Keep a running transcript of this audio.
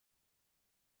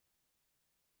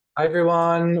Hi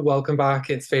everyone, welcome back.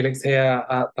 It's Felix here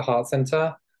at the Heart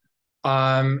Center.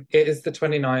 It is the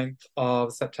 29th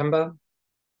of September,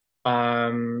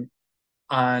 um,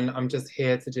 and I'm just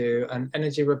here to do an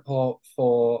energy report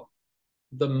for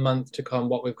the month to come,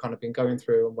 what we've kind of been going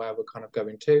through and where we're kind of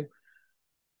going to.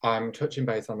 I'm touching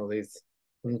base on all these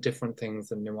different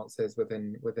things and nuances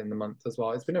within the month as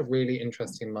well. It's been a really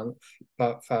interesting month,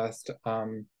 but first,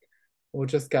 we'll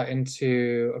just get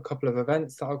into a couple of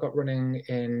events that I've got running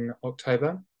in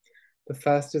October. The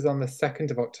first is on the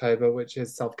 2nd of October, which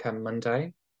is Self Care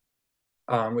Monday,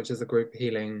 which is a group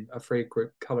healing, a free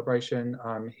group calibration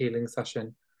healing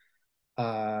session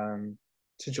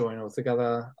to join all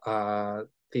together.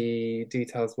 The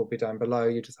details will be down below.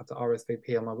 You just have to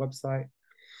RSVP on my website.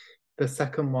 The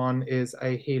second one is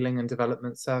a healing and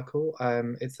development circle.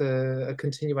 It's a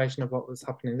continuation of what was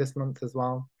happening this month as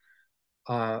well,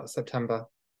 September.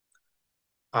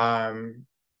 Um,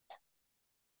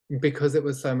 because it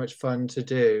was so much fun to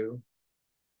do,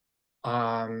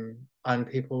 and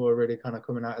people were really kind of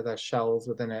coming out of their shells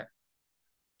within it.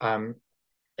 Um,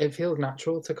 it feels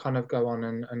natural to kind of go on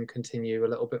and continue a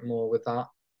little bit more with that,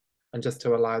 and just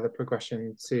to allow the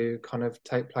progression to kind of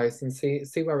take place and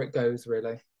see where it goes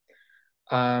really.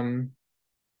 Um,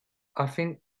 I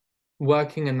think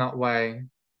working in that way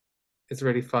is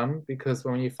really fun because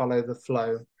when you follow the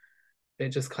flow, it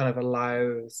just kind of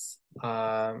allows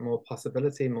more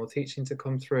possibility, more teaching to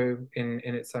come through in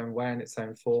its own way, in its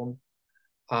own form.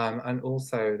 And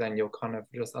also then you're kind of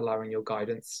just allowing your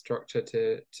guidance structure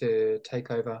to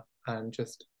take over and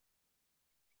just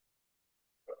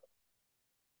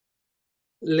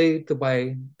lead the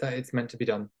way that it's meant to be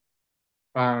done.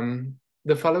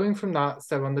 The following from that,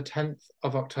 so on the 10th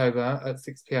of October at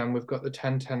 6 p.m., we've got the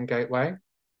 10:10 Gateway,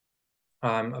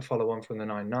 a follow on from the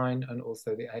 9:9 and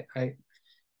also the 8:8.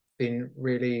 Been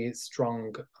really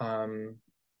strong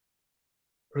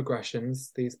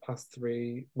progressions these past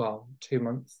 2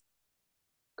 months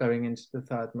going into the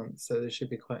third month. So this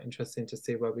should be quite interesting to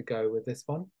see where we go with this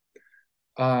one.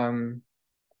 Um,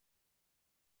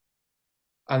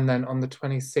 and then on the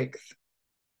 26th,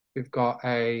 we've got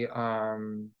a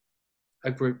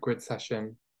group grid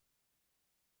session,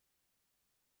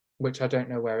 which I don't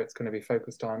know where it's going to be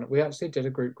focused on. We actually did a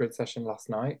group grid session last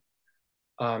night.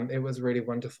 It was really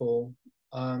wonderful.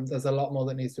 There's a lot more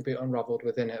that needs to be unraveled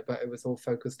within it, but it was all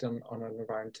focused on and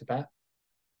around Tibet.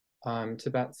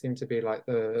 Tibet seemed to be like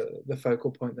the focal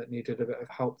point that needed a bit of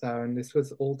help there, and this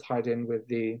was all tied in with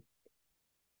the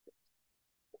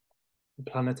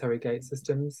planetary gate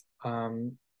systems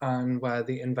and where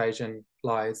the invasion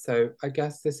lies. So I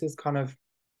guess this is kind of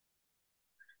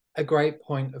a great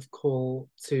point of call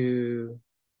to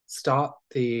start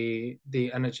the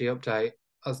energy update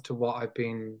as to what I've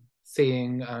been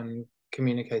seeing and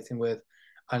communicating with.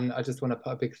 And I just want to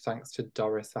put a big thanks to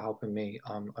Doris for helping me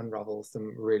unravel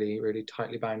some really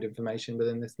tightly bound information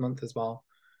within this month as well.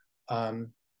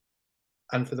 Um,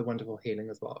 and for the wonderful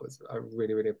healing as well. I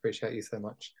really appreciate you so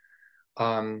much.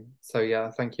 So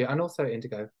yeah, thank you. And also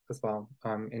Indigo as well,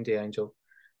 Indie Angel,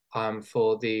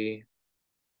 for the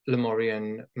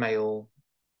Lemurian male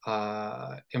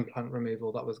implant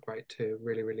removal. That was great too.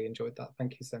 Really enjoyed that.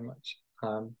 Thank you so much.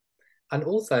 And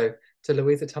also to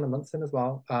Louisa Tanner Munson as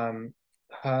well.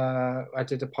 I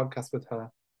did a podcast with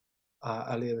her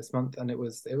earlier this month, and it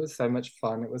was so much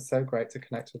fun. It was so great to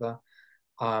connect with her.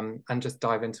 And just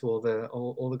dive into all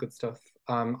the good stuff.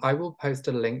 I will post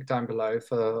a link down below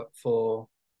for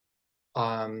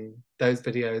those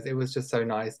videos. It was just so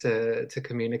nice to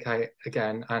communicate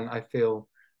again, and I feel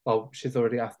well. She's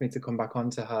already asked me to come back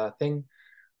onto her thing,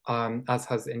 as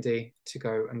has Indy to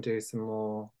go and do some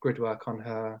more grid work on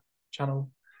her channel.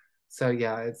 So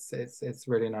yeah, it's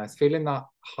really nice feeling that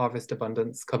harvest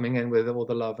abundance coming in with all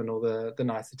the love and all the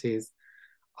niceties.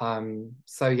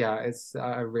 So yeah,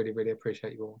 I really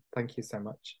appreciate you all. Thank you so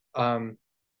much.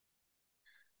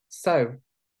 So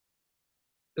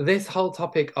this whole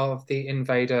topic of the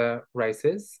invader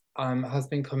races has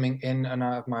been coming in and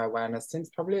out of my awareness since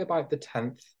probably about the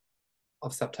 10th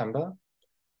of September.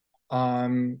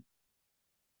 Um,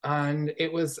 and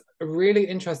it was really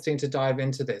interesting to dive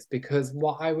into this because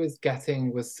what I was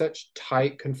getting was such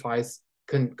tight, concise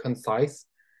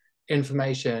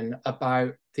information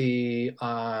about the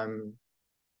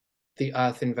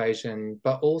Earth invasion,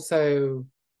 but also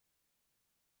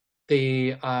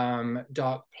the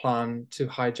dark plan to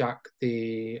hijack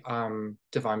the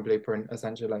divine blueprint,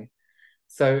 essentially.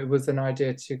 So it was an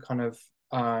idea to kind of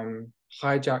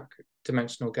hijack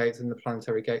dimensional gates and the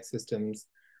planetary gate systems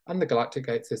and the galactic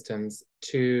gate systems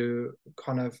to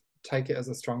kind of take it as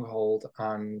a stronghold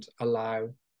and allow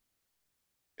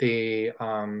the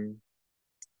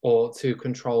or to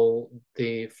control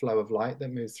the flow of light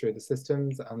that moves through the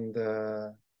systems and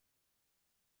the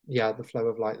flow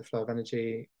of light, the flow of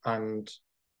energy and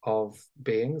of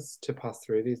beings to pass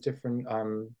through these different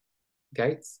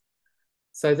gates.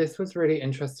 So this was really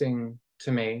interesting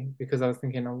to me because I was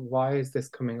thinking, oh, why is this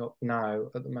coming up now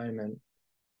at the moment?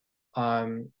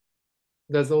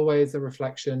 There's always a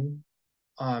reflection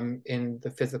in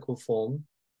the physical form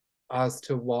as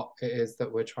to what it is that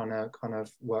we're trying to kind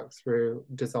of work through,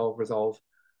 dissolve, resolve,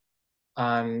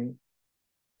 and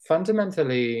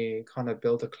fundamentally kind of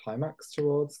build a climax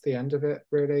towards the end of it,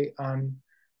 really.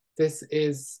 This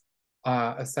is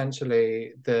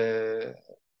essentially the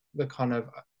kind of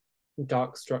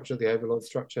dark structure, the overlord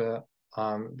structure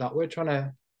that we're trying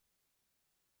to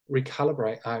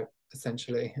recalibrate out,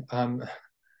 essentially.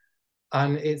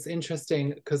 And it's interesting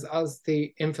because as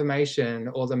the information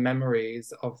or the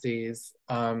memories of these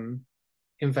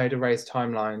invader race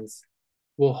timelines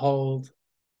will hold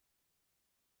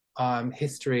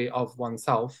history of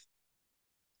oneself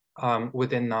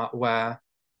within that, where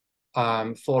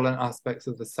fallen aspects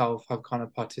of the self have kind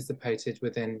of participated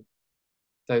within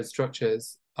those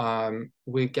structures,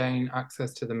 we gain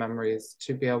access to the memories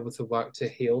to be able to work to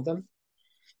heal them.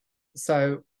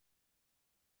 So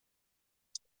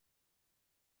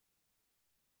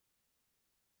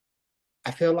I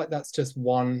feel like that's just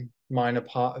one minor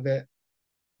part of it,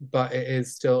 but it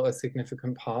is still a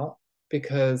significant part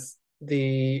because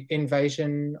the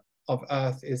invasion of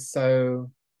Earth is so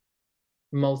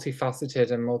multifaceted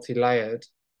and multi-layered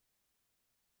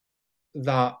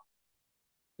that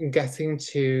getting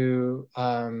to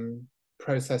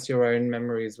process your own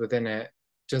memories within it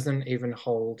doesn't even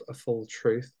hold a full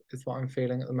truth, is what I'm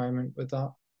feeling at the moment with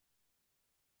that.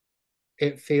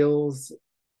 It feels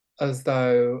as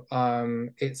though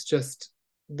it's just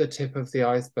the tip of the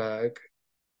iceberg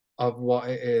of what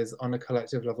it is on a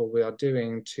collective level we are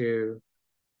doing to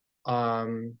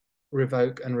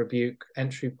revoke and rebuke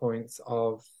entry points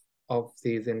of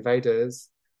these invaders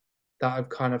that have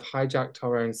kind of hijacked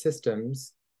our own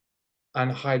systems and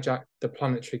hijacked the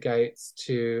planetary gates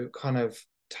to kind of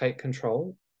take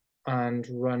control and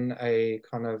run a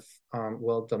kind of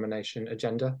world domination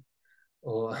agenda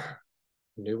or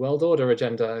New World Order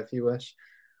agenda, if you wish.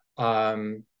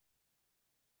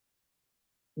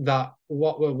 That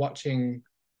what we're watching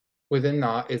within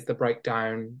that is the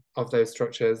breakdown of those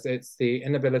structures. It's the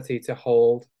inability to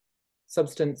hold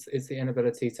substance, it's the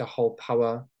inability to hold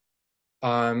power.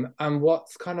 And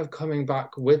what's kind of coming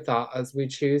back with that as we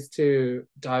choose to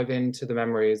dive into the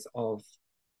memories of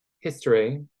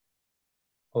history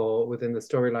or within the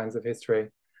storylines of history,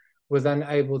 we're then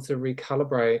able to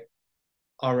recalibrate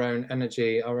our own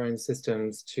energy, our own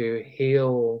systems to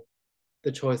heal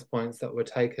the choice points that were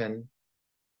taken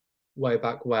way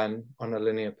back when on a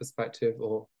linear perspective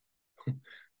or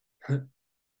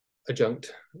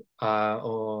adjunct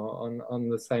or on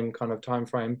the same kind of time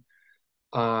frame.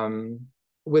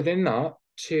 Within that,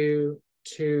 to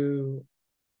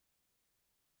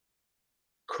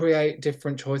create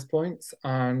different choice points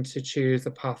and to choose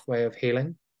a pathway of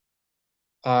healing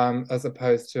as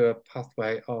opposed to a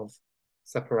pathway of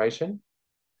separation.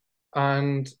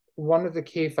 And one of the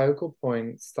key focal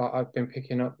points that I've been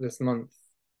picking up this month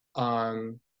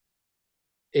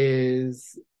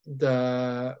is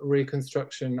the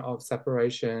reconstruction of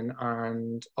separation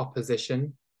and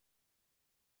opposition.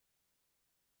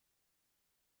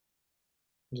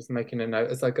 I'm just making a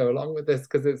note as I go along with this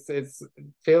because it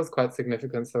feels quite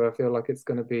significant, so I feel like it's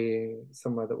going to be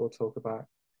somewhere that we'll talk about.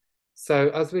 So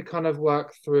as we kind of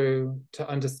work through to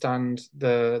understand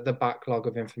the backlog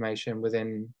of information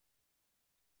within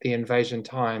the invasion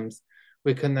times,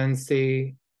 we can then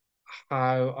see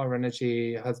how our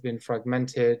energy has been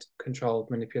fragmented, controlled,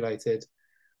 manipulated,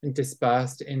 and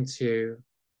dispersed into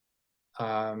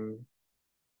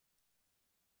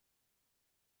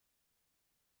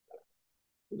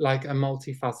like a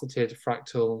multifaceted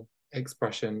fractal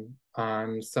expression.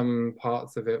 And some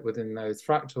parts of it within those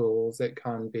fractals, it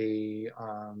can be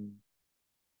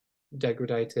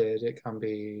degraded, it can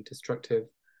be destructive.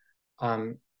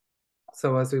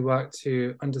 So as we work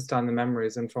to understand the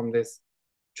memories and from this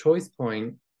choice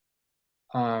point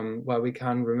where we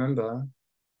can remember,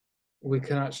 we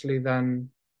can actually then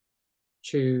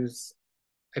choose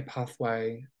a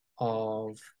pathway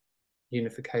of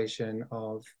unification,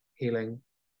 of healing,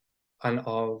 and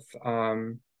of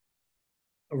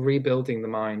rebuilding the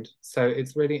mind. So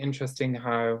it's really interesting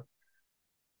how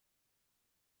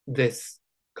this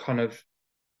kind of,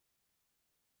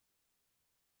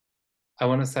 I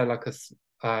want to say like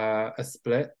a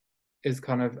split is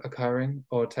kind of occurring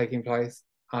or taking place.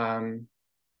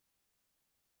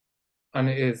 And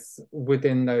it is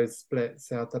within those splits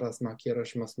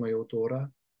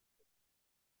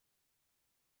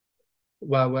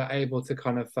where we're able to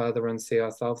kind of further and see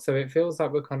ourselves. So it feels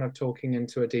like we're kind of talking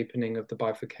into a deepening of the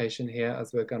bifurcation here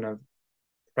as we're kind of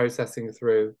processing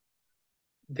through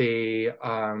the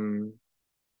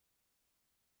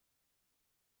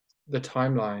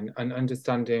timeline and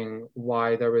understanding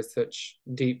why there is such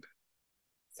deep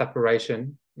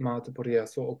separation.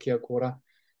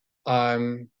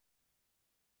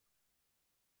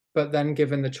 But then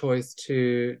given the choice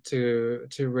to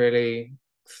really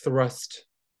thrust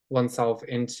oneself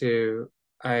into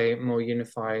a more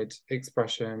unified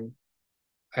expression,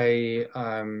 a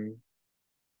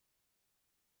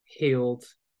healed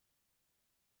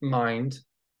mind,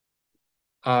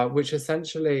 which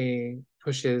essentially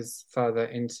pushes further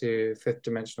into fifth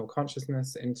dimensional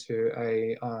consciousness, into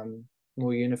a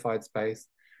more unified space.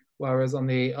 Whereas on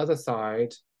the other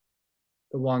side,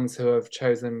 the ones who have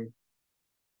chosen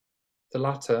the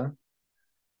latter,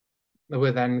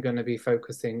 we're then going to be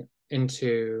focusing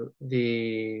into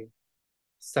the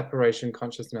separation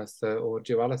consciousness or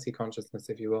duality consciousness,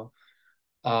 if you will,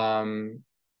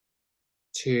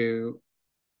 to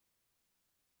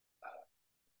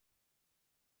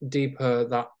deeper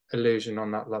that illusion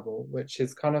on that level, which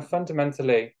is kind of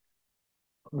fundamentally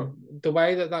the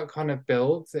way that that kind of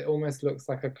builds. It almost looks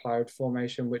like a cloud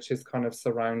formation, which is kind of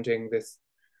surrounding this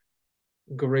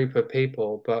group of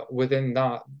people. But within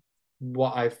that,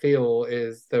 what I feel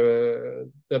is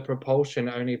the propulsion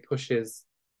only pushes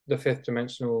the fifth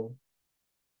dimensional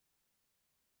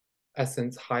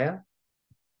essence higher.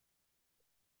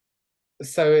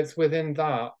 So it's within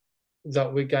that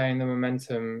we gain the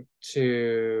momentum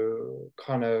to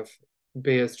kind of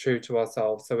be as true to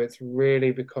ourselves. So it's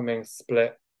really becoming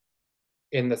split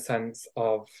in the sense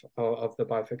of the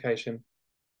bifurcation.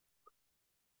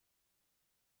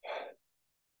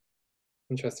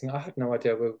 Interesting. I had no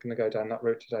idea we were going to go down that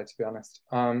route today, to be honest.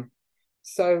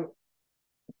 So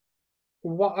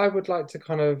what I would like to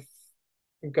kind of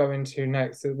go into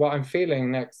next, what I'm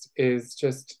feeling next is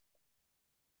just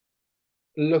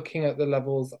looking at the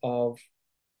levels of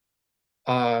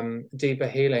deeper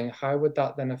healing. How would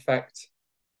that then affect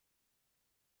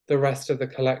the rest of the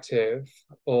collective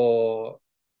or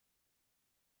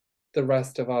the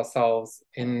rest of ourselves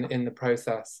in the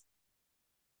process?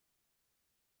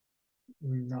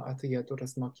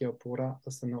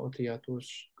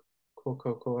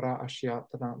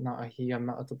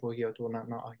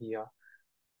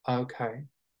 Okay.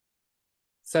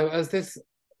 So as this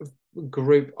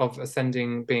group of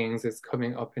ascending beings is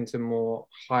coming up into more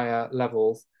higher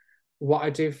levels, what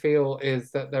I do feel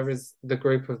is that there is the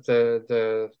group of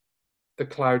the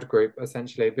cloud group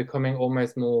essentially becoming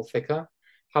almost more thicker.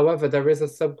 However, there is a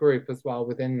subgroup as well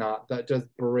within that does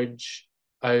bridge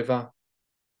over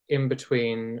in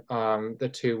between the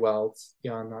two worlds.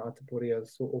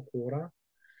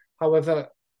 However,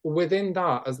 within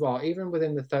that as well, even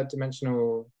within the third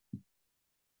dimensional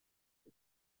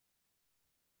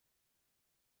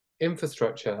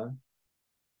infrastructure,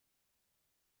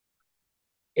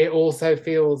 it also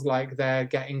feels like they're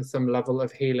getting some level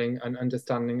of healing and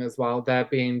understanding as well. They're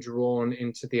being drawn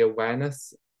into the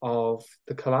awareness of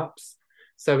the collapse.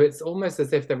 So it's almost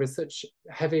as if there is such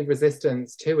heavy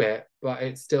resistance to it, but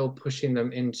it's still pushing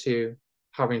them into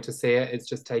having to see it. It's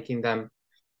just taking them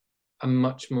a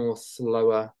much more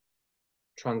slower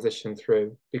transition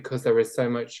through because there is so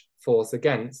much force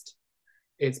against.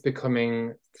 It's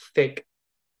becoming thick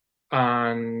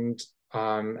and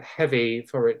heavy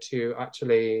for it to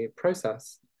actually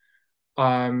process.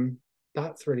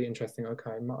 That's really interesting.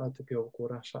 Okay,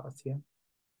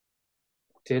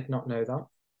 did not know that.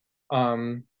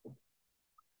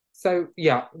 So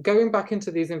yeah, going back into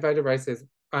these invader races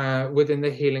within the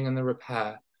healing and the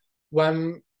repair,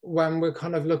 when we're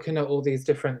kind of looking at all these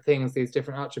different things, these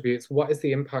different attributes, what is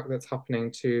the impact that's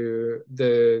happening to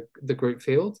the group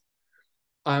field?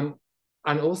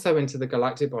 And also into the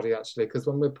galactic body, actually, because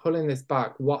when we're pulling this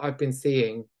back, what I've been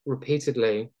seeing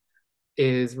repeatedly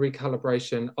is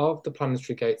recalibration of the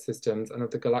planetary gate systems and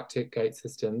of the galactic gate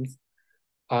systems,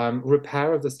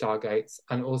 repair of the stargates,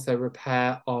 and also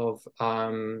repair of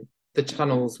the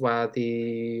channels where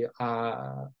the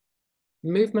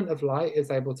movement of light is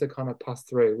able to kind of pass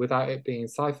through without it being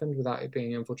siphoned, without it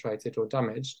being infiltrated or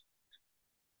damaged.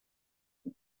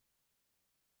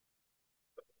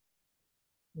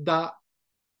 That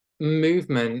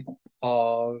movement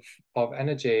of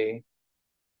energy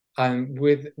and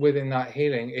within that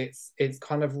healing, it's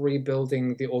kind of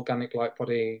rebuilding the organic light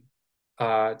body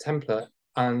template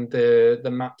and the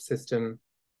map system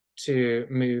to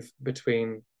move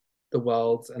between the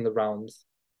worlds and the realms.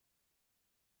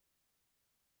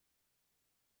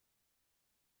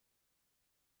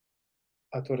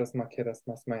 A todas maqueras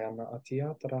mas mayana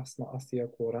atia, tras ma asia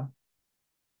cora.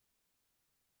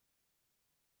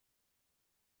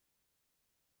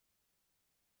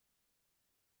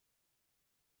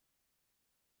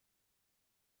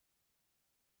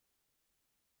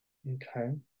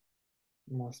 Okay.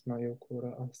 Mas mayo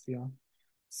cora asia.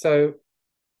 So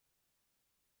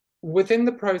within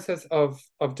the process of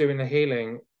doing the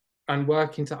healing and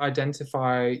working to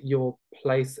identify your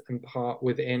place and part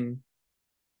within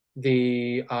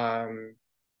the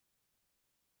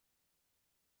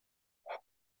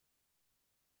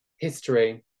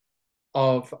history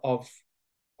of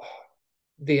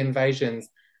the invasions,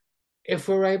 if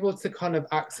we're able to kind of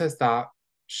access that,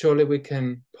 surely we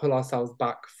can pull ourselves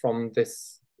back from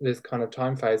this kind of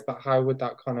time phase. But how would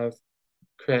that kind of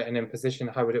create an imposition?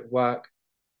 How would it work?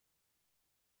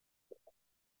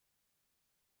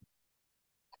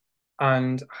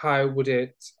 And how would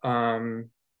it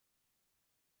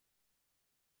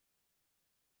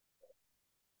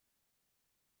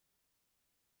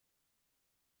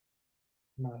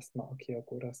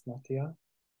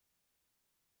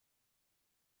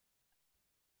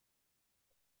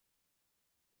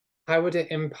how would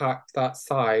it impact that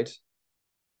side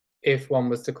if one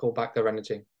was to call back their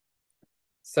energy?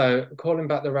 So calling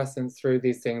back the essence through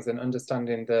these things and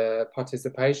understanding the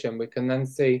participation, we can then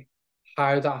see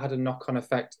how that had a knock-on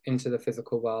effect into the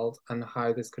physical world and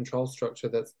how this control structure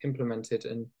that's implemented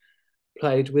and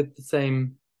played with the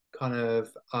same kind of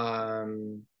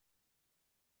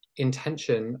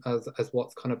intention as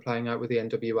what's kind of playing out with the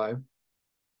NWO.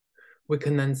 We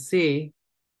can then see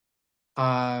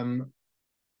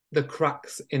the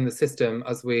cracks in the system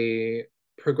as we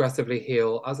progressively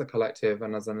heal as a collective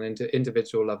and as an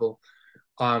individual level,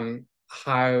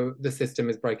 how the system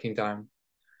is breaking down,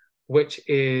 which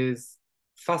is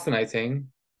fascinating,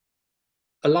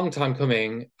 a long time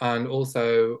coming, and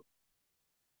also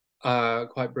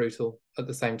quite brutal at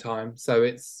the same time. So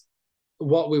it's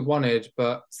what we wanted,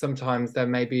 but sometimes there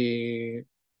may be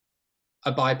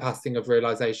a bypassing of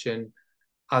realization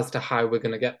as to how we're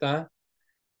going to get there.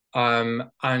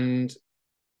 And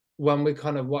when we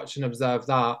kind of watch and observe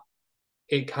that,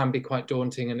 it can be quite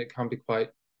daunting and it can be quite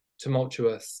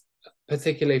tumultuous,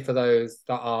 particularly for those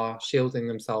that are shielding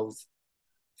themselves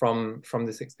from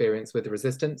this experience with the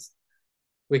resistance.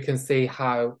 We can see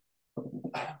how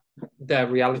their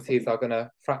realities are going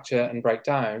to fracture and break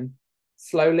down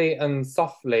slowly and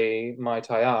softly,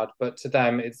 might I add, but to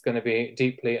them it's going to be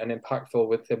deeply and impactful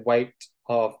with the weight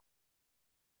of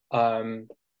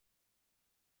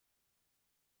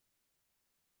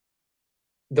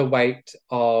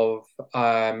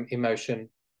emotion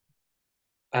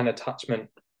and attachment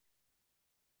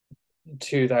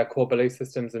to their core belief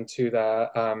systems and to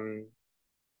their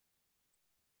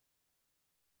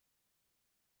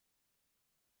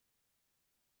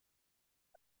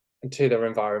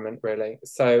environment, really.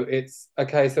 So it's a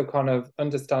case of kind of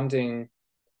understanding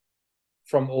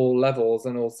from all levels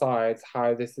and all sides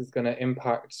how this is going to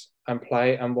impact and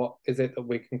play, and what is it that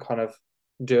we can kind of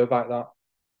do about that.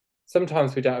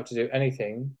 Sometimes we don't have to do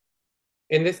anything.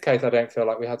 In this case, I don't feel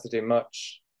like we had to do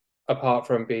much apart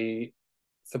from be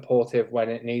supportive when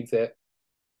it needs it.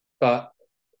 But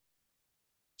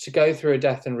to go through a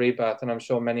death and rebirth, and I'm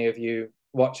sure many of you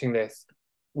watching this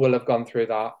will have gone through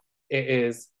that, it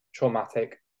is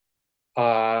traumatic.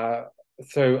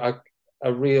 Through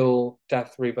a real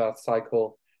death rebirth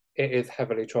cycle, it is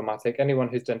heavily traumatic. Anyone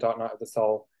who's done Dark Night of the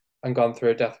Soul and gone through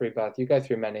a death rebirth, you go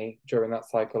through many during that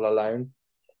cycle alone.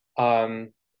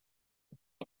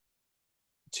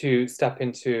 To step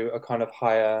into a kind of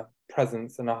higher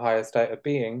presence and a higher state of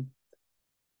being.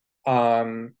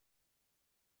 So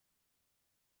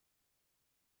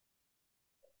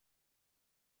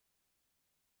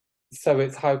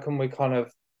it's how can we kind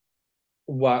of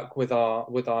work with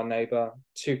our neighbor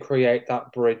to create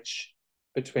that bridge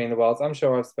between the worlds. I'm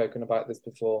sure I've spoken about this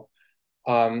before.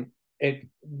 It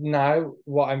now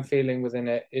what I'm feeling within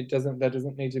it, there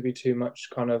doesn't need to be too much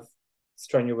kind of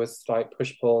strenuous like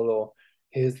push pull or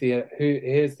here's the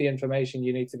information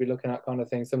you need to be looking at kind of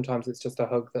thing. Sometimes it's just a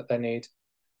hug that they need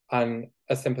and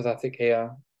a sympathetic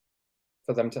ear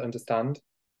for them to understand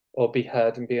or be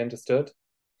heard and be understood.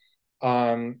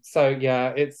 So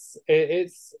yeah, it's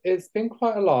been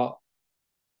quite a lot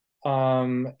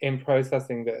in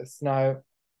processing this. Now,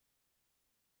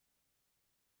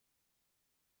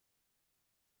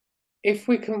 if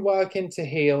we can work in to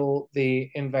heal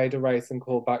the invader race and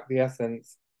call back the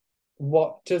essence,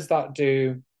 what does that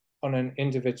do on an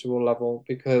individual level?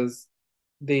 Because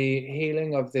the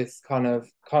healing of this kind of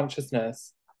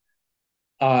consciousness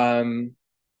would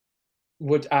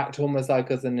act almost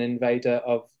like as an invader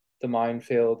of the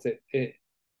minefields.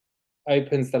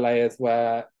 opens the layers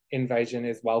where invasion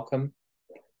is welcome,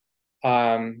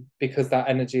 because that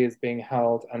energy is being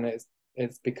held and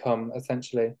it's become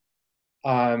essentially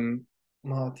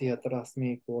Mati atrás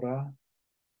mi cura.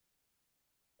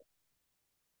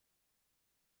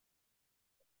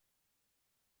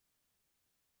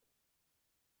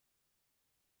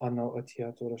 Ano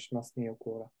atia durashmas mi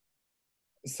cura.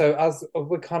 So as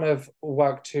we kind of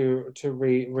work to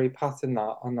repattern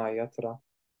that anayatra,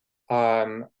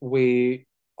 we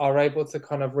are able to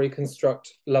kind of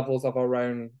reconstruct levels of our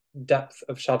own depth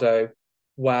of shadow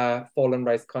where fallen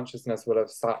race consciousness will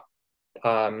have sat,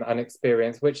 and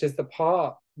experienced, which is the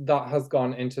part that has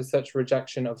gone into such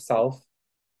rejection of self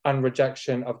and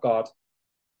rejection of God's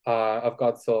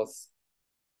source,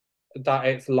 that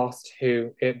it's lost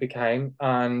who it became.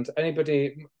 And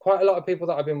quite a lot of people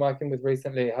that I've been working with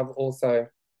recently have also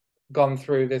gone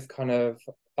through this kind of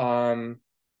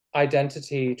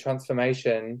identity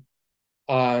transformation,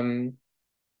 in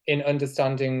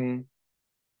understanding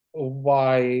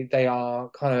why they are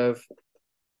kind of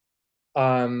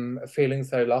feeling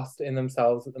so lost in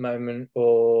themselves at the moment,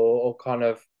 or kind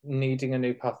of needing a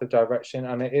new path of direction.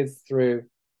 And it is through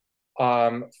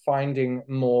finding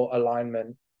more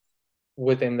alignment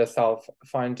within the self,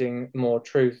 finding more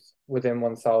truth within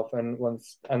oneself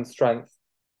and strength.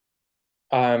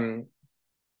 Um,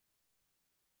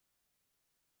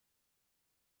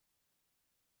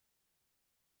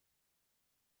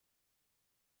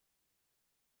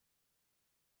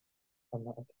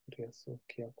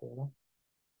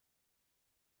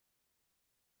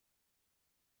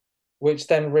 which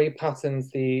then repatterns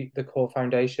the core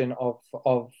foundation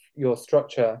of your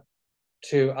structure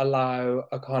to allow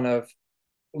a kind of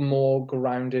more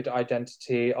grounded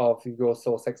identity of your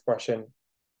source expression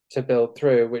to build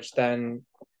through, which then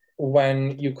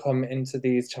when you come into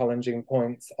these challenging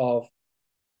points of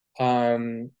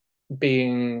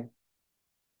being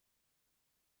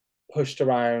pushed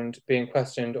around, being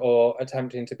questioned, or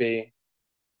attempting to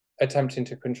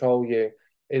control you,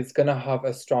 is going to have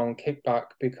a strong kickback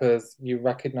because you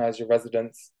recognize your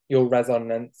resonance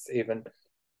even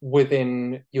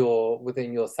within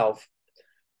yourself,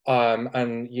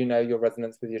 and you know your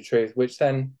resonance with your truth, which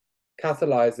then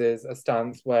catalyzes a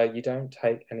stance where you don't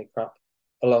take any crap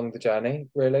along the journey,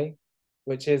 really,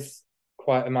 which is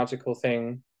quite a magical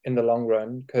thing in the long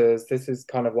run, because this is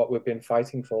kind of what we've been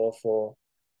fighting for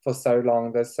so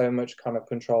long. There's so much kind of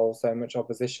control, so much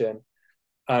opposition,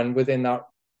 and within that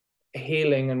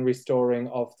healing and restoring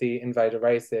of the invader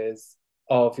races,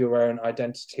 of your own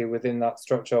identity within that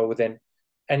structure, or within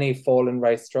any fallen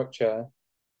race structure,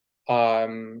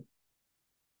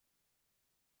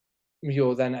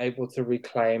 you're then able to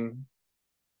reclaim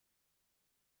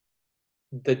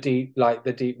the deep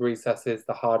recesses,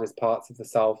 the hardest parts of the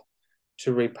self,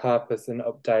 to repurpose and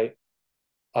update,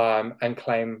 and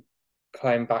claim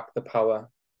back the power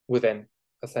within,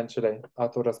 essentially.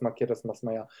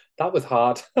 That was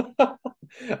hard.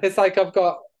 It's like I've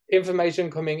got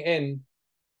information coming in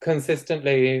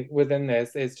consistently within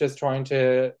this. It's just trying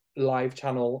to live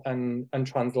channel and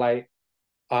translate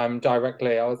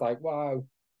directly. I was like, wow,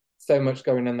 so much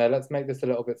going in there. Let's make this a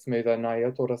little bit smoother.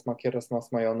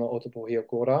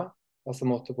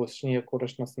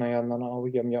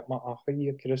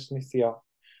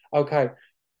 Okay,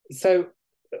 so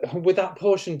with that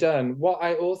portion done, what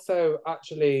I also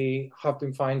actually have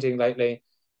been finding lately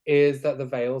is that the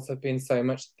veils have been so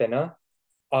much thinner,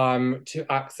 to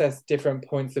access different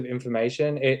points of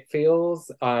information. It feels,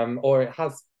 or it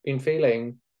has been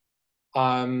feeling,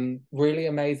 really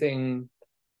amazing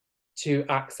to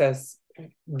access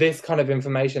this kind of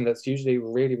information that's usually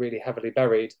really, really heavily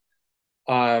buried,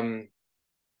 and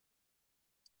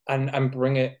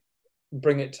bring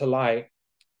it to light,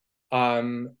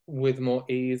 with more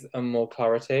ease and more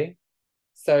clarity.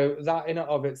 So that in and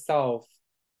of itself,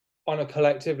 on a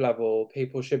collective level,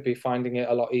 people should be finding it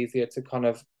a lot easier to kind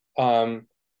of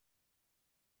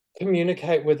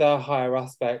communicate with their higher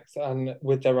aspects and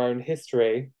with their own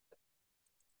history.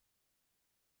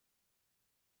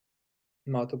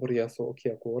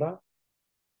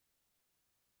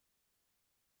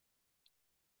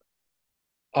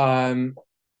 Um,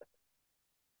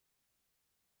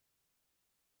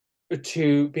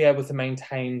 to be able to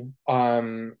maintain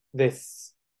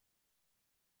this,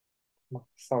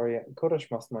 sorry,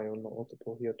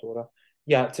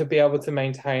 yeah, to be able to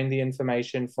maintain the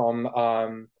information from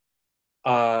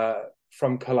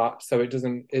collapse, so it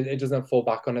doesn't fall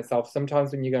back on itself.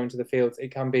 Sometimes when you go into the fields,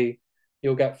 it can be,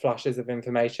 you'll get flashes of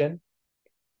information,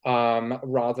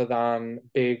 rather than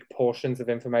big portions of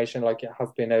information like it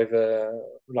has been over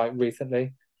like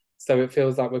recently. So it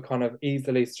feels like we're kind of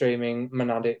easily streaming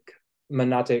monadic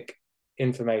monadic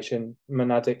information,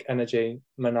 monadic energy,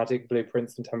 monadic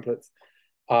blueprints and templates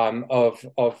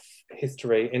of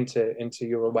history into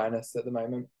your awareness at the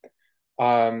moment,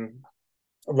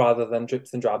 rather than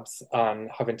drips and drabs and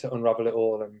having to unravel it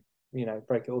all and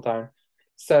break it all down.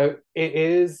 So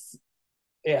it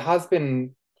has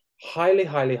been highly,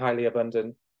 highly, highly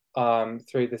abundant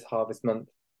through this harvest month.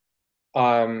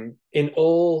 In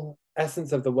all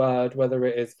essence of the word, whether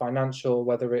it is financial,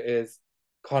 whether it is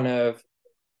kind of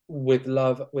with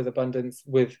love, with abundance,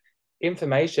 with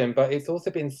information, but it's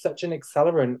also been such an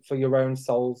accelerant for your own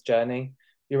soul's journey,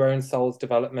 your own soul's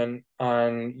development,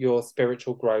 and your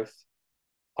spiritual growth.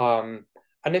 And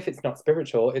if it's not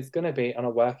spiritual, it's going to be on a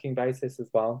working basis as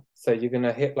well. So you're going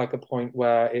to hit like a point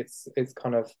where it's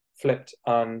kind of flipped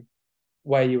on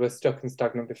where you were stuck and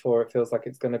stagnant before. It feels like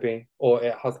it's going to be, or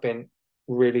it has been,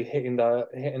 really hitting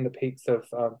the peaks of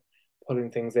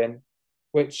pulling things in,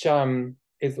 which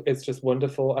is just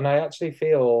wonderful. And I actually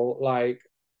feel like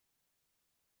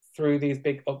through these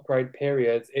big upgrade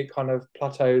periods, it kind of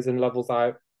plateaus and levels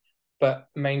out, but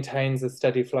maintains a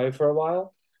steady flow for a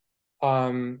while.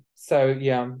 So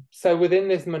yeah, so within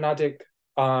this monadic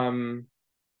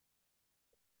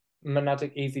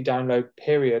easy download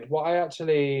period, what I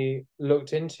actually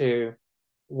looked into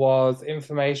was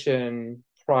information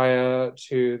prior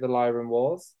to the Lyran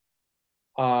Wars.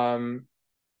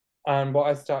 And what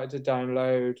I started to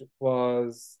download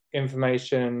was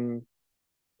information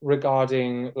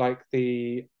regarding like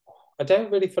I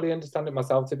don't really fully understand it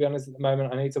myself, to be honest, at the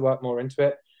moment. I need to work more into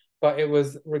it. But it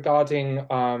was regarding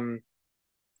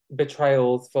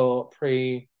betrayals for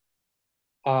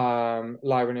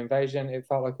Lyran invasion. It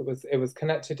felt like it was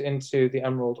connected into the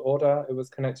Emerald Order. It was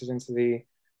connected into the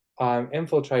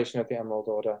infiltration of the Emerald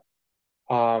Order,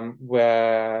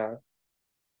 where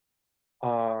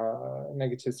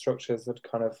negative structures had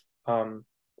kind of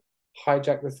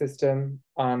hijacked the system,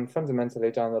 and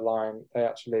fundamentally down the line, they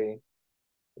actually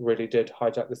really did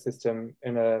hijack the system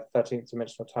in a 13th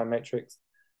dimensional time matrix,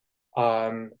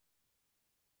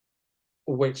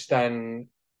 which then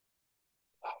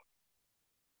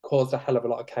caused a hell of a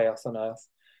lot of chaos on Earth.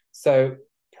 So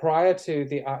prior to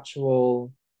the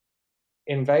actual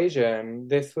invasion,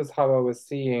 this was how I was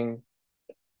seeing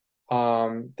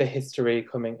the history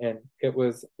coming in. It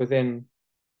was within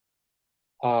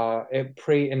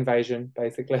pre-invasion,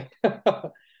 basically.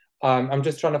 I'm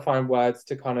just trying to find words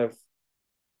to kind of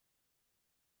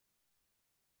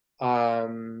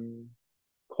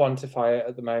quantify it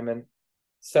at the moment.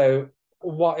 So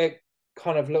what it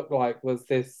kind of looked like was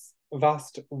this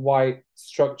vast white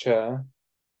structure.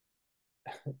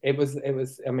 It was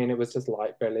I mean, it was just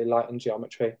light, really, light and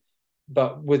geometry.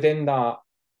 But within that,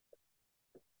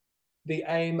 the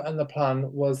aim and the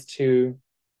plan was to,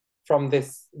 from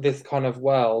this kind of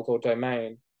world or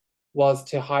domain, was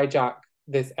to hijack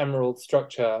this emerald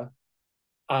structure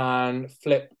and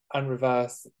flip and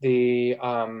reverse the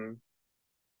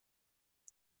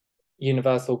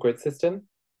universal grid system.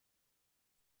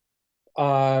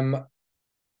 So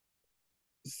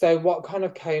what kind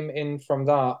of came in from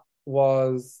that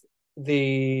was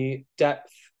the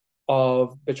depth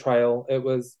of betrayal. It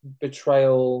was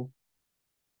betrayal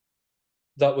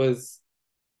that was,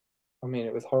 I mean,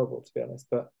 it was horrible, to be honest,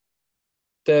 but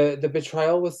the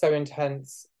betrayal was so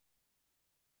intense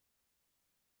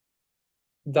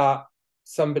that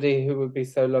somebody who would be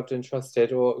so loved and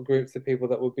trusted, or groups of people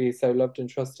that would be so loved and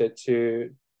trusted to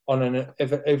on an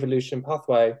evolution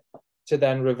pathway, to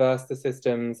then reverse the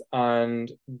systems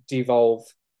and devolve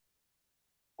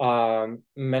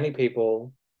many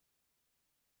people.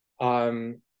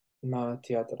 Ma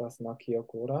tia taras makia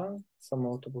kora,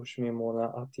 samoto bushmi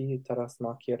mona ati taras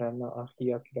makirana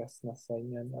ahia kresna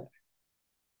sayana.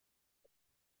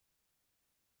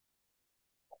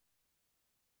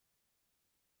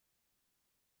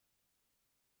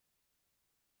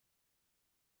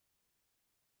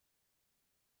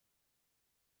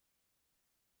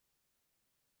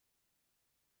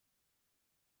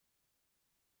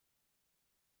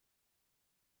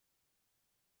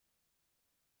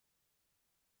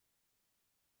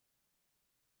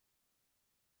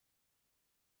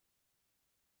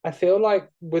 I feel like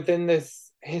within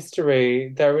this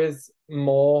history, there is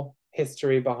more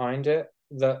history behind it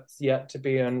that's yet to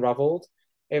be unraveled.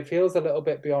 It feels a little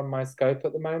bit beyond my scope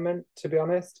at the moment, to be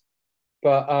honest.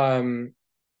 But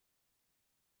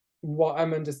what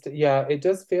I'm understand, yeah, it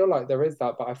does feel like there is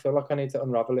that, but I feel like I need to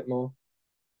unravel it more.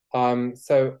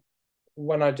 So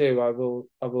when I do, I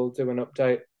will do an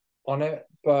update on it,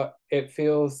 but it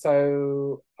feels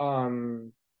so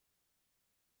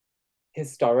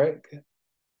historic.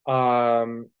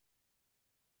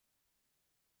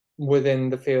 within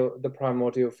the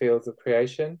primordial fields of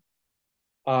creation,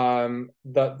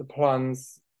 that the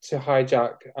plans to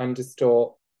hijack and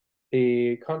distort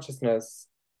the consciousness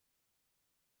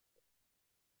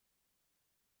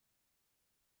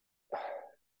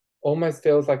almost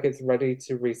feels like it's ready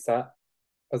to reset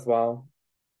as well.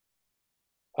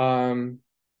 So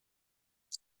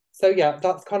yeah,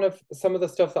 that's kind of some of the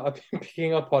stuff that I've been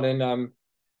picking up on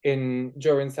in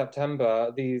during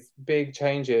September, these big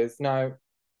changes. Now,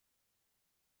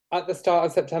 at the start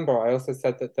of September, I also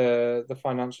said that the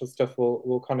financial stuff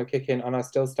will kind of kick in, and I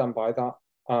still stand by that.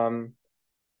 Um,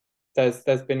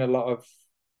 there's been a lot of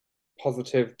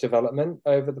positive development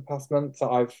over the past month that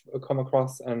I've come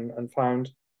across and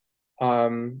found.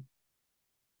 Um,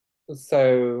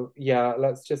 so yeah,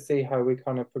 let's just see how we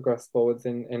kind of progress forwards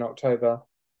in October.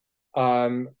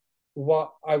 Um,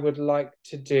 what I would like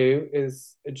to do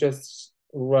is just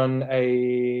run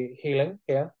a healing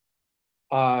here.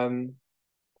 Um,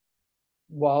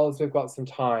 whilst we've got some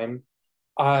time.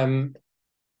 Um,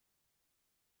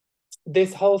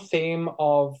 this whole theme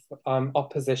of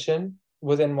opposition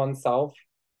within oneself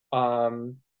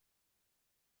um,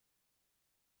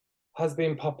 has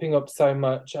been popping up so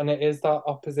much, and it is that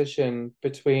opposition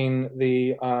between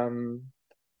the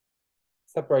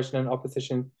separation and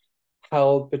opposition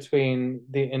held between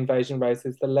the invasion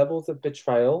races, the levels of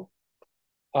betrayal,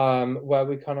 where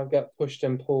we kind of get pushed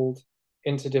and pulled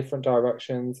into different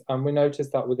directions. And we notice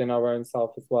that within our own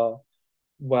self as well,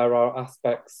 where our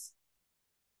aspects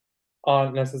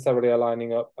aren't necessarily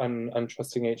aligning up and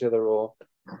trusting each other or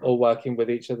working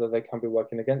with each other. They can be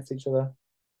working against each other.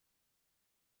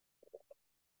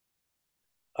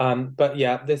 But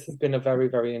yeah, this has been a very,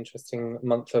 very interesting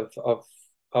month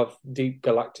of deep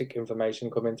galactic information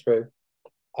coming through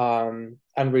and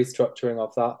restructuring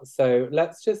of that. So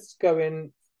let's just go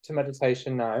in to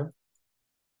meditation now.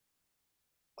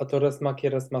 Atoras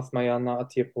makiras masmayana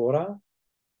atiapura.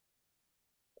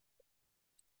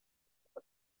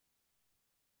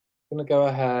 I'm going to go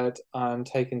ahead and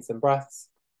take in some breaths.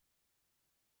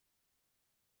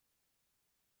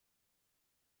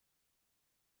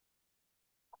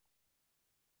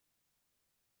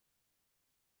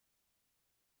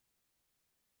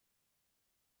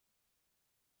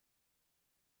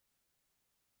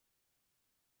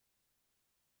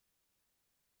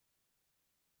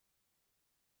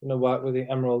 I'm going to work with the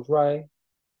emerald ray.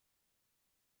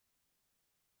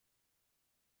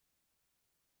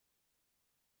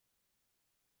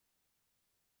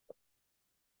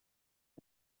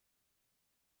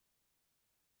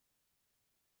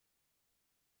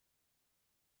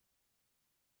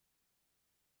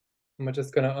 And we're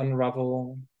just going to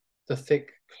unravel the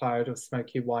thick cloud of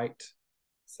smoky white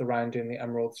surrounding the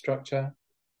emerald structure.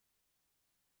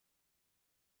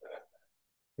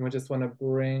 And we just want to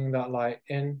bring that light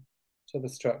in to the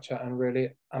structure and really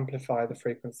amplify the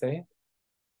frequency.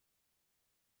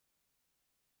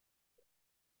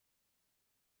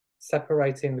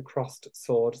 Separating the crossed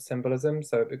sword symbolism,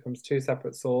 so it becomes two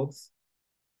separate swords,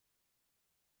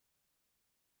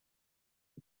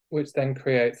 which then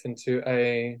creates into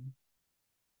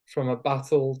from a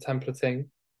battle templating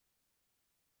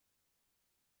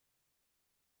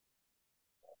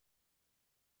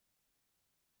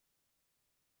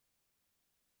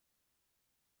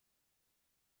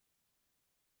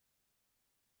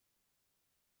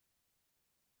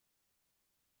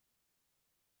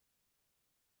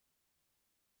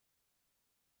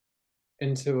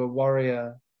into a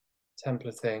warrior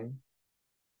templating.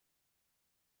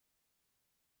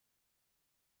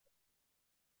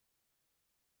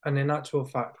 And in actual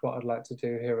fact, what I'd like to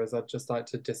do here is I'd just like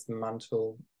to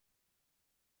dismantle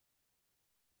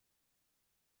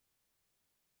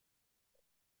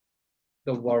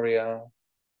the warrior,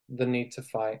 the need to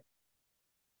fight.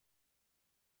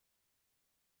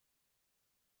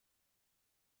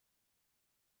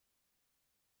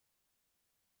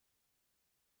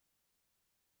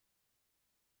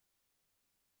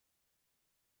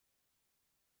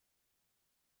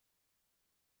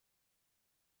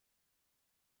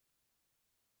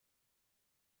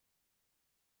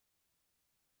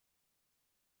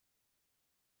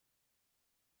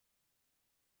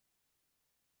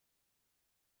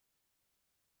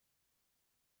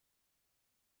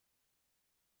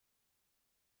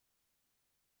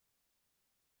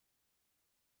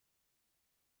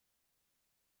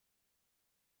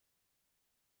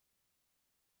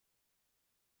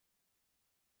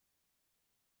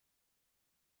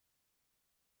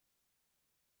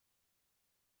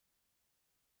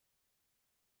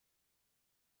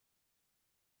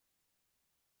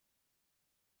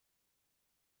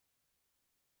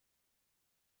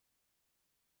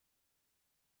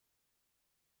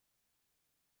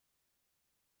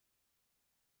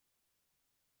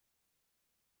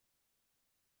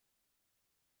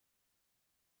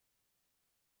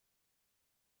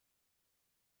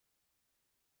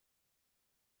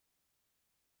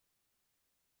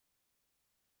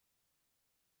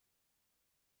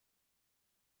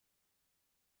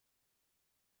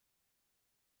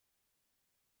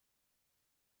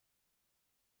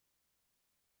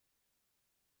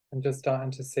 And just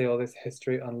starting to see all this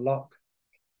history unlock.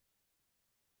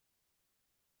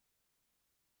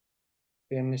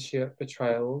 The initiate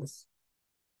betrayals.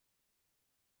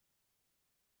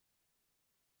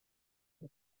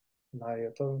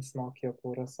 Nayato smakia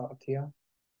pura satya.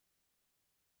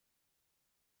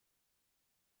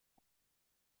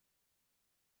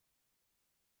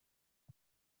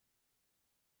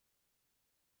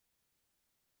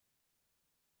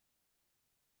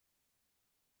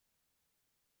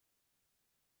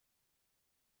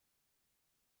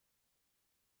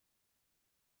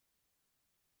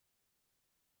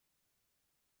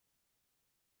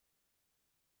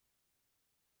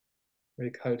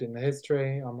 Recoding the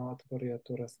history.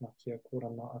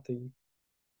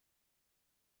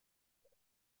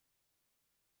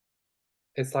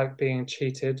 It's like being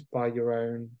cheated by your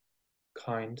own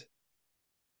kind.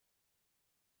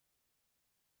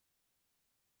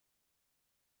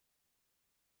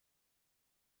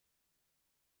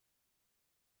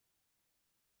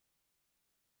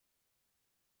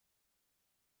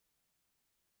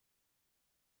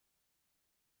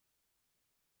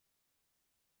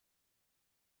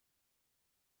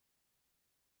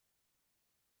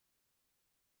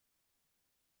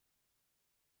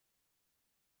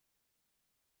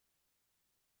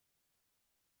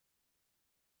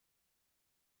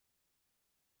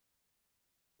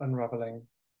 Unraveling.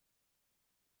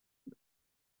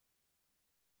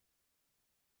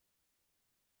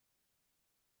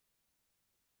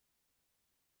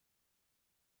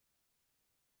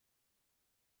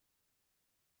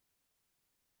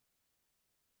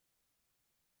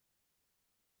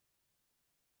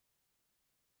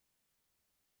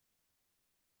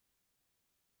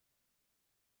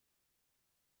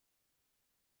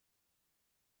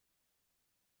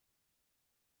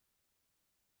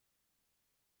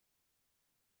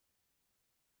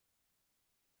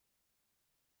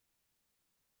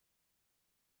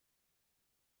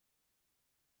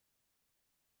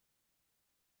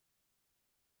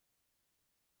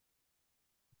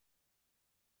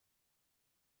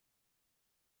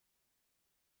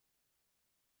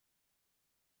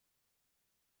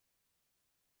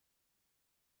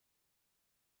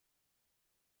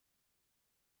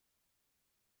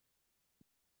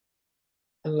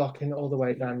 Unlocking all the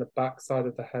way down the back side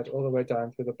of the head, all the way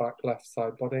down through the back left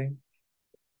side body.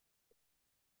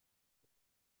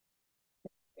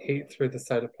 Heat through the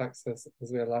solar plexus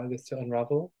as we allow this to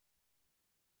unravel.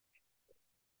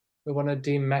 We want to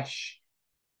demesh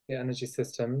the energy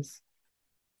systems.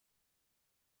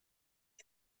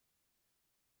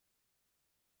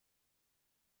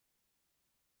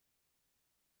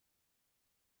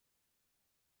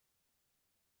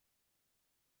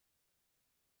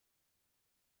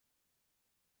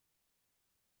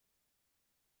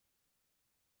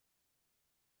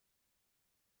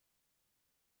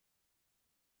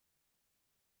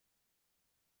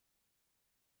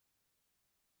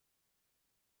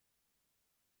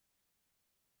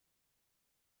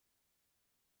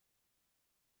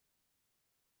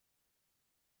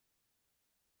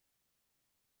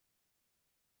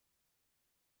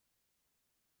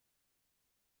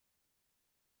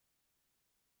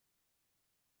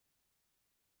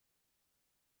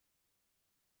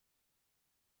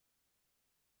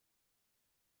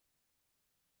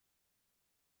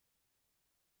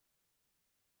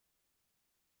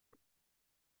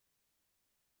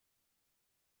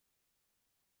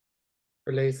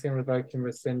 Releasing, revoking,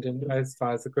 rescinding oaths,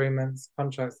 vows, agreements,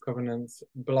 contracts, covenants,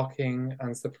 blocking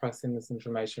and suppressing this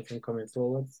information from coming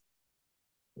forwards.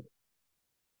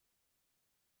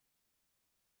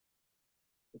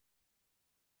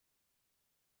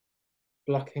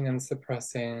 Blocking and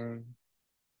suppressing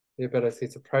the ability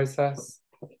to process.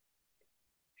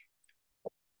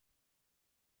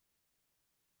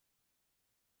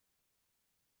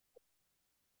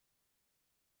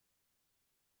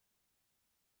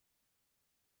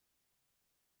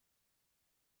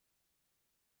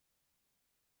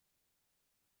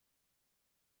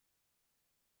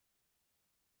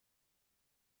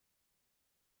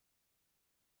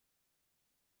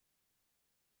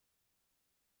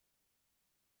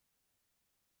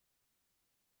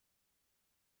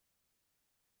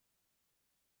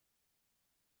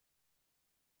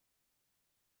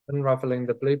 Unraveling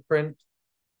the blueprint.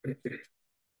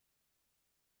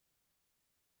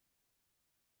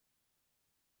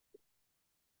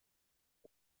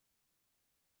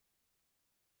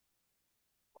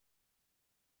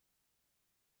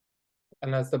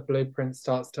 And as the blueprint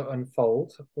starts to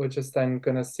unfold, we're just then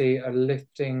going to see a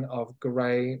lifting of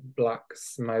grey-black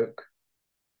smoke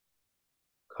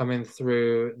coming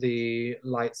through the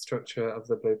light structure of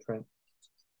the blueprint.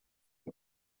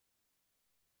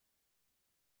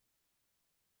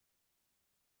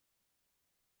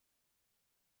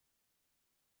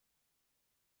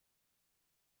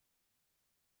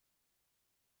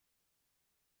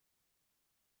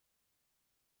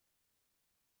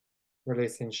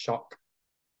 releasing shock,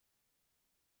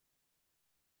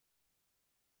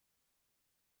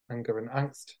 anger, and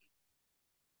angst.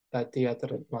 That dia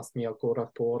mas mia gora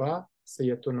pora, se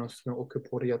yatunos no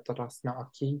okuporia tarasna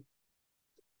aki.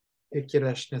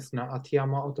 Kireshnis na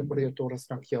atiama otoporia toras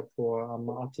na kia po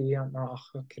ama atia na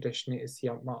acha kireshni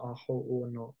isya ma aho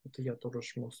uno utia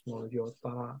toros mosmo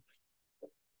yota.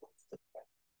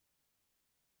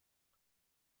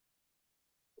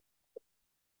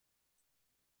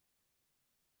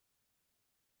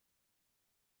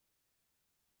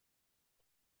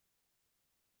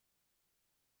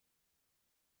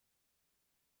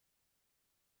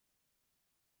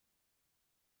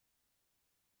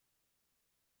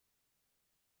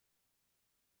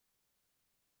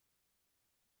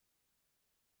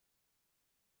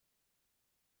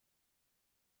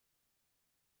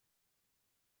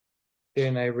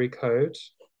 DNA recode,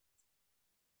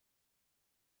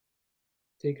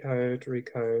 decode,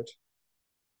 recode.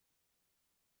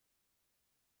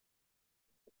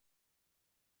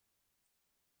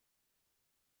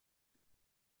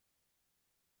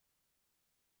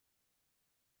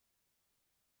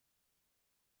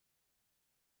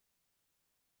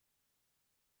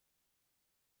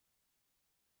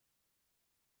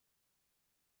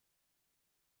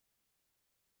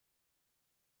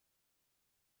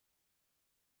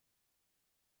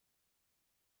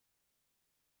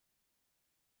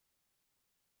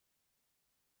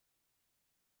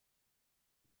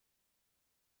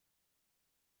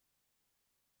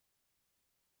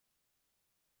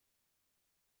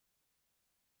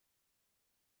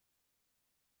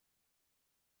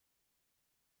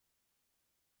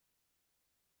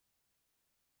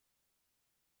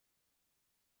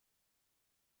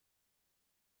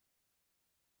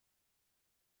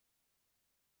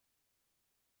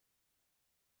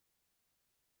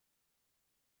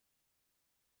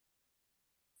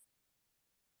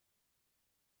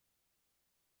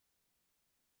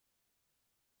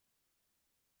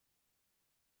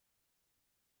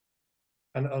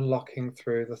 And unlocking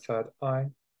through the third eye.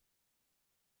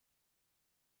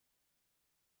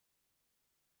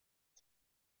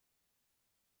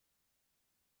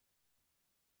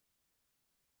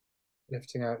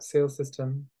 Lifting out seal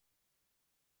system.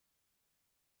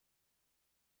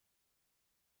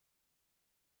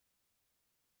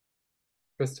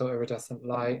 Crystal iridescent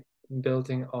light.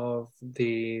 Building of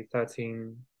the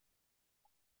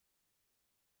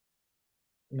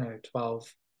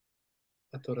 12.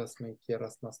 Atoras me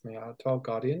quieras mas me 12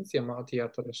 guardians. Yamati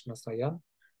atoras nasayan.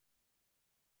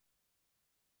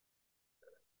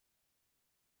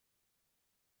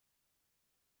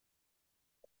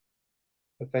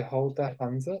 If they hold their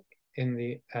hands up in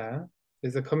the air,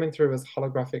 these are coming through as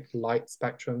holographic light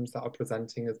spectrums that are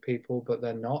presenting as people, but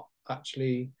they're not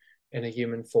actually in a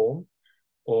human form,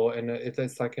 or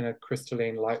it's like in a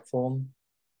crystalline light form,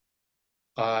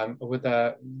 with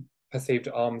their perceived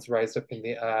arms raised up in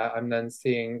the air. I'm then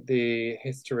seeing the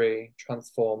history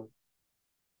transform.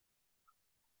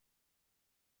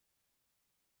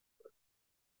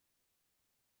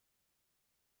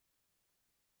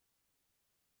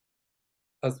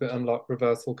 As we unlock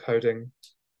reversal coding.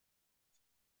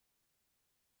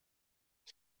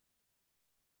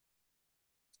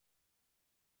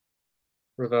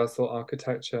 Reversal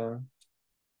architecture.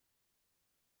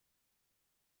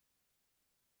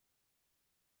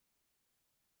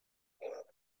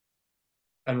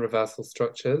 And reversal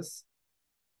structures.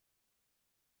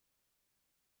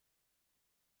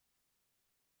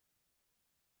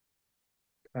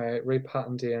 Okay,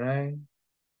 repattern DNA.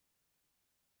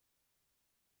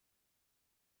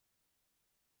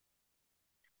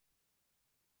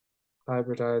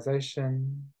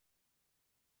 Hybridization.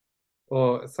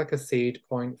 Or it's like a seed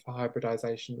point for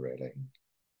hybridization, really.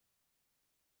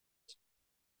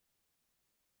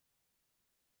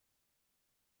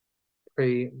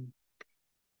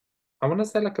 I want to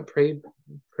say like a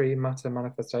pre-matter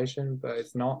manifestation, but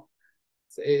it's not.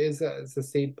 It's a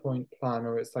seed point plan,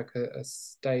 or it's like a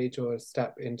stage or a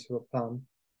step into a plan.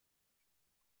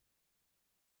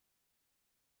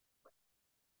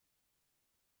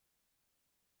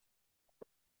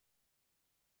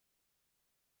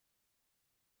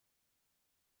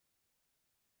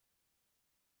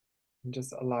 And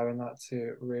just allowing that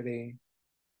to really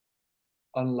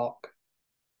unlock.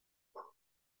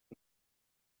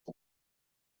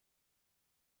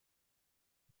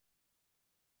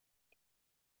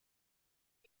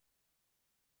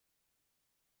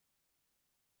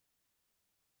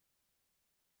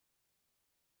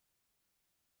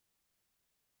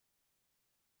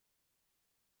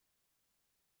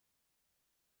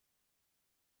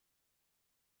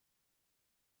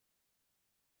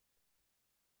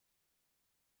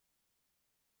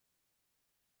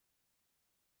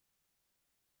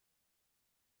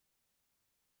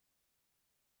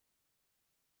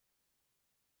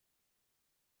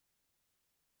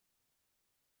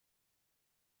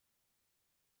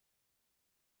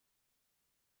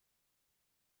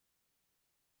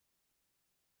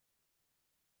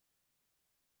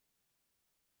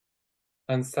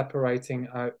 and separating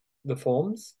out the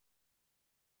forms.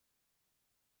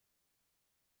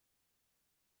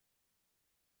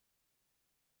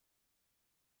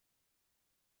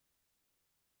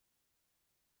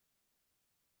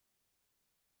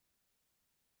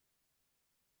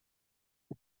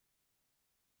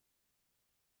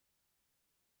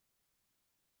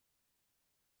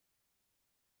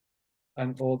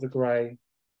 And all the grey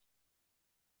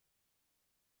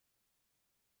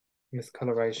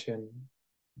miscoloration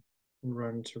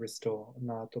run to restore.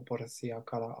 Na to porasia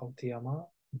kala autiama.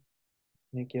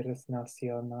 Nigiris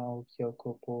nasia na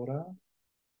kyokopora.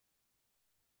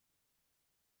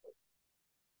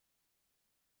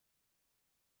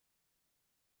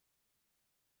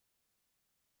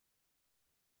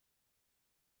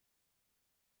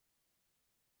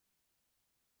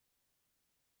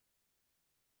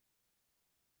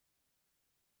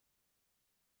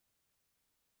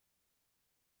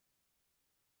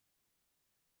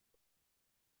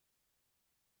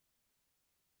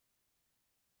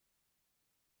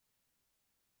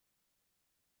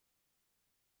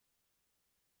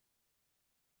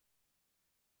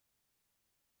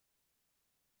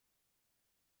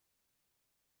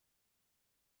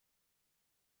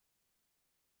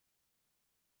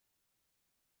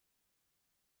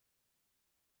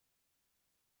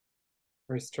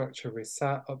 Restructure,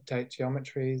 reset, update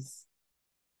geometries.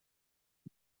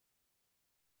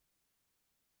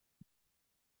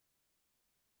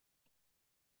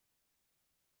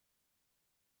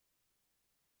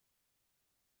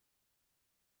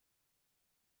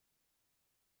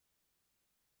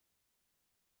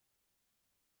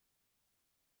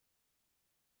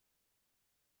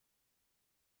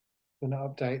 Going to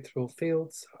update through all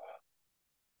fields.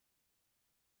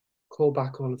 Call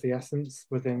back all of the essence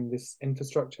within this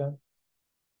infrastructure.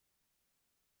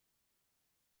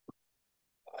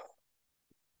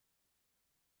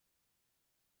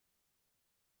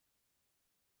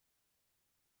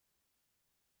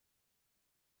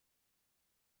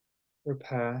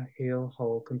 Repair, heal,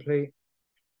 whole, complete.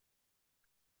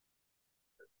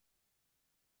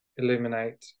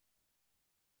 Illuminate.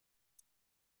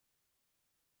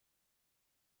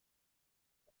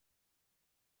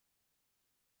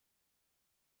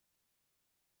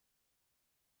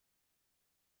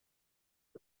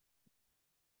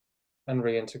 And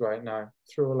reintegrate now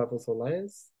through all levels or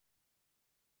layers.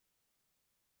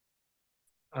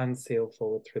 And seal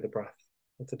forward through the breath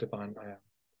with the divine I am.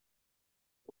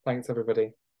 Thanks,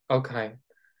 everybody. Okay,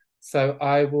 so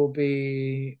I will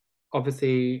be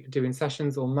obviously doing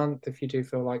sessions all month. If you do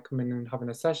feel like coming and having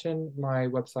a session, my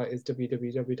website is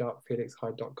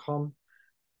www.felixhyde.com.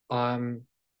 I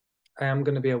am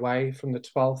going to be away from the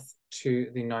 12th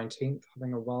to the 19th,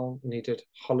 having a well-needed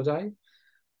holiday,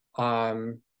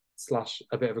 slash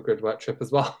a bit of a grid work trip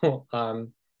as well.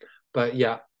 But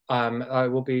yeah, I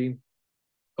will be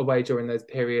away during those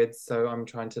periods, so I'm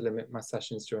trying to limit my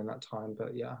sessions during that time.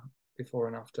 But yeah, before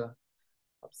and after,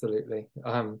 absolutely.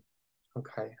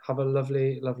 Okay, have a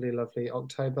lovely, lovely, lovely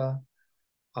October.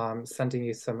 Sending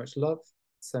you so much love,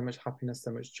 so much happiness,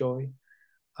 so much joy,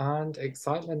 and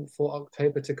excitement for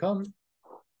October to come.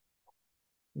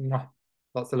 Mwah.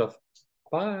 Lots of love.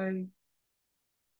 Bye.